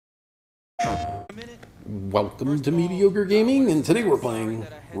Welcome to Mediocre Gaming, and today we're playing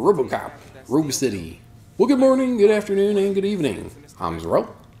RoboCop, Rogue City. Well, good morning, good afternoon, and good evening. I'm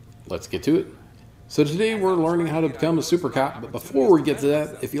Zarel. Let's get to it. So today we're learning how to become a super cop, but before we get to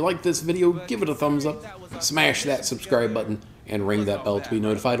that, if you like this video, give it a thumbs up, smash that subscribe button, and ring that bell to be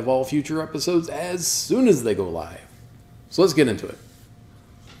notified of all future episodes as soon as they go live. So let's get into it.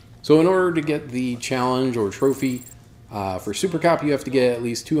 So in order to get the challenge or trophy, for SuperCop, you have to get at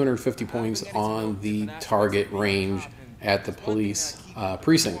least 250 points on the target range at the police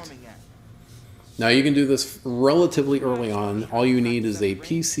precinct. Now you can do this relatively early on. All you need is a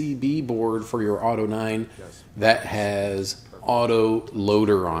PCB board for your Auto 9 that has auto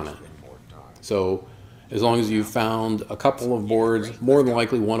loader on it. So as long as you've found a couple of boards, more than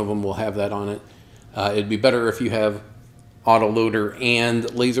likely one of them will have that on it. It'd be better if you have auto loader and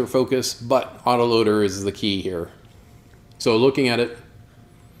laser focus, but auto loader is the key here. So looking at it,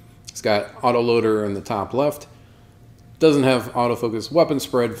 it's got autoloader in the top left. Doesn't have autofocus. Weapon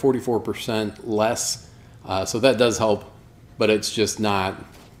spread 44% less. So that does help, but it's just not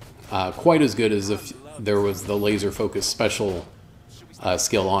quite as good as if there was the laser focus special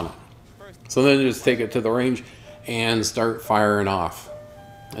skill on it. So then just take it to the range and start firing off.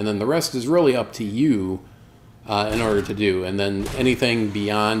 And then the rest is really up to you in order to do. And then anything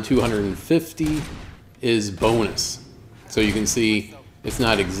beyond 250 is bonus. So you can see it's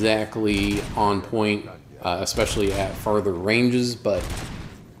not exactly on point, especially at farther ranges, but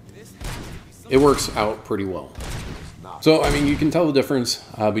it works out pretty well. So, I mean, you can tell the difference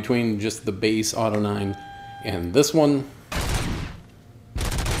between just the base Auto 9 and this one,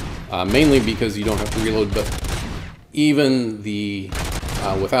 mainly because you don't have to reload, but even the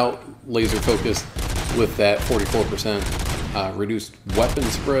without laser focus with that 44% reduced weapon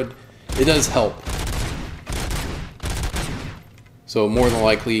spread, it does help. So more than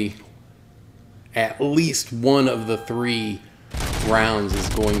likely, at least one of the 3 rounds is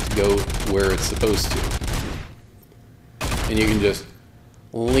going to go where it's supposed to. And you can just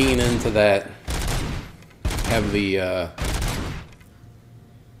lean into that, have the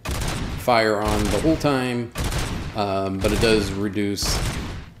fire on the whole time, but it does reduce,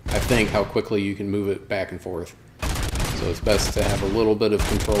 I think, how quickly you can move it back and forth. So it's best to have a little bit of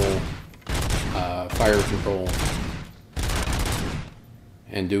control, fire control,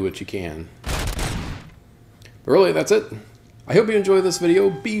 and do what you can. But really, that's it. I hope you enjoyed this video.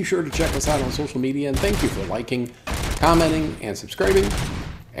 Be sure to check us out on social media, and thank you for liking, commenting, and subscribing,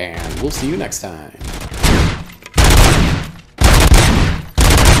 and we'll see you next time.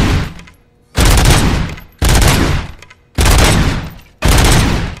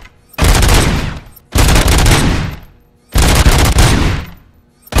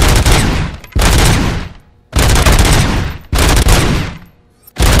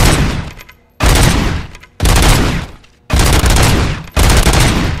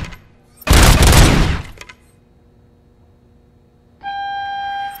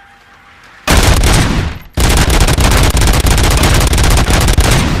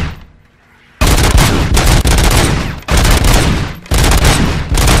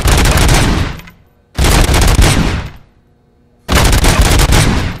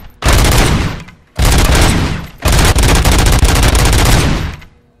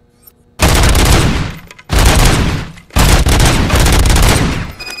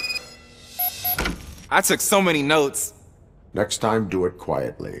 I took so many notes. Next time, do it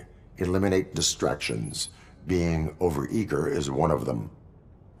quietly. Eliminate distractions. Being overeager is one of them.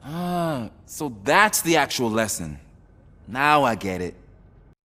 So that's the actual lesson. Now I get it.